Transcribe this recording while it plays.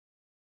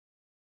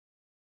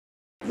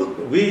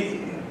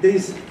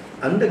this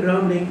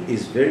undergrounding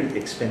is very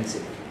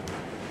expensive.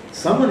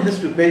 Someone has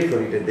to pay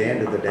for it at the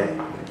end of the day,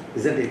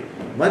 isn't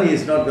it? Money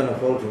is not going to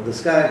fall from the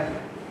sky.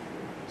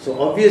 So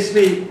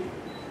obviously,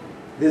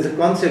 there's a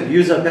concept,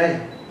 user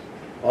pay.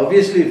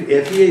 Obviously,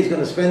 if FEA is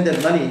going to spend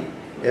that money,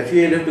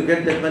 FEA will have to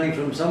get that money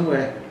from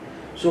somewhere.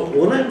 So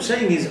all I'm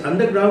saying is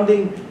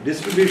undergrounding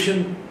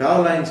distribution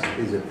power lines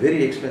is a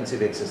very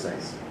expensive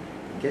exercise.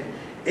 Okay?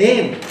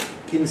 And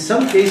in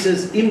some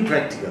cases,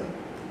 impractical.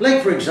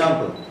 Like for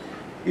example,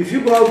 if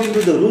you go out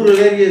into the rural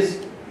areas,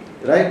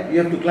 right,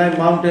 you have to climb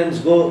mountains,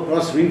 go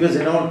across rivers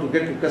and all to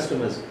get to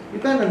customers. You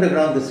can't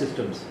underground the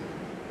systems.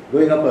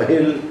 Going up a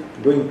hill,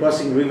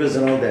 crossing rivers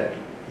and all that.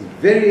 It's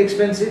very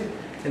expensive.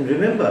 And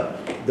remember,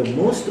 the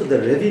most of the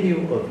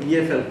revenue of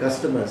EFL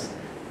customers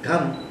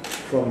come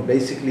from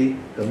basically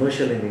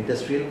commercial and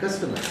industrial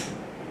customers.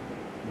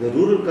 The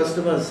rural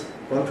customers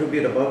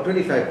contribute about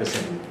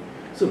 25%.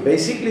 So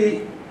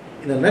basically,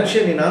 in a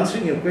nutshell, in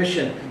answering your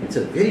question, it's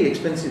a very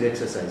expensive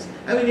exercise.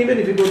 I mean, even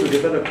if you go to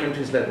developed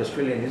countries like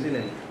Australia and New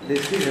Zealand, they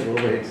still have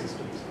overhead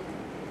systems.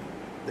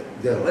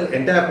 The whole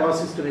entire power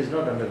system is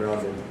not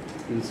underground.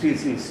 You'll still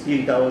see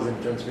steel towers and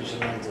transmission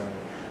lines on it.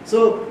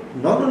 So,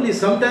 not only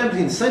sometimes,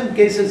 in some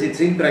cases,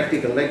 it's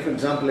impractical. Like, for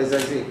example, as I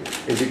say,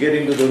 as you get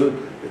into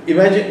the,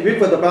 imagine, we've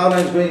got the power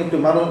lines going up to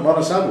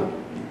Monosabu.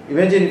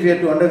 Imagine if you had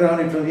to underground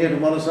it from here to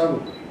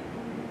Monosabu.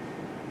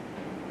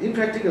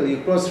 Impractical.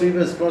 You cross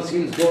rivers, cross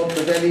hills, go up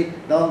the valley,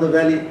 down the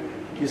valley.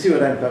 You see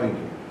what I'm coming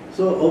to.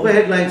 So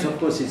overhead lines, of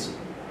course, is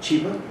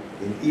cheaper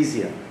and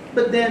easier.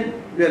 But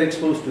then we are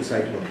exposed to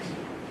cyclones.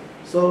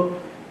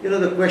 So,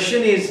 the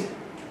question is,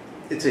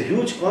 it's a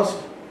huge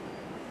cost.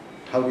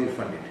 How do you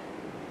fund it?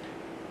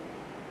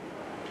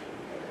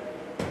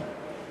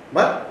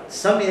 But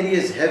some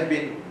areas have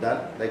been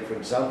done. Like for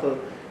example,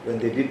 when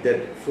they did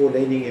that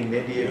 4-laning in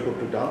Mendi Airport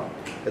to town,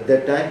 at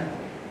that time,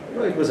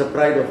 it was a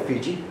pride of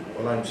Fiji.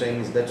 All I'm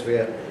saying is that's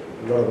where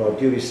a lot of our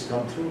tourists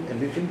come through, and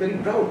we feel very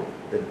proud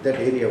that that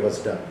area was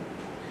done.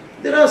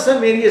 There are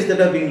some areas that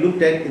are being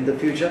looked at in the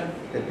future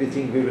that we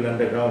think we will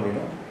underground,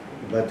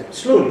 but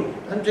slowly.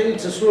 I'm saying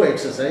it's a slow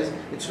exercise.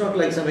 It's not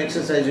like some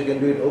exercise you can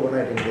do it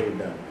overnight and get it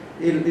done.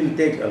 It'll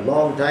take a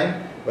long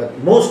time, but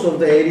most of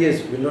the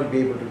areas will not be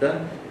able to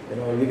done.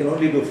 We can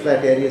only do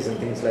flat areas and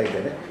things like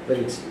that, but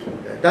it's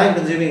time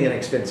consuming and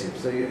expensive,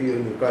 so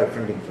you require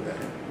funding for that.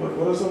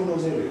 What are some of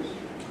those areas?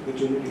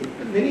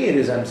 Many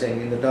areas, I'm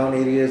saying, in the town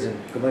areas and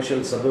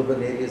commercial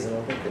suburban areas and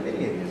all that,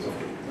 many areas.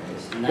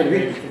 Okay.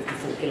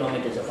 954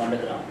 kilometers of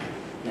underground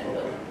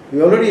network.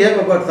 We already have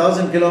about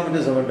 1,000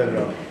 kilometers of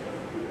underground.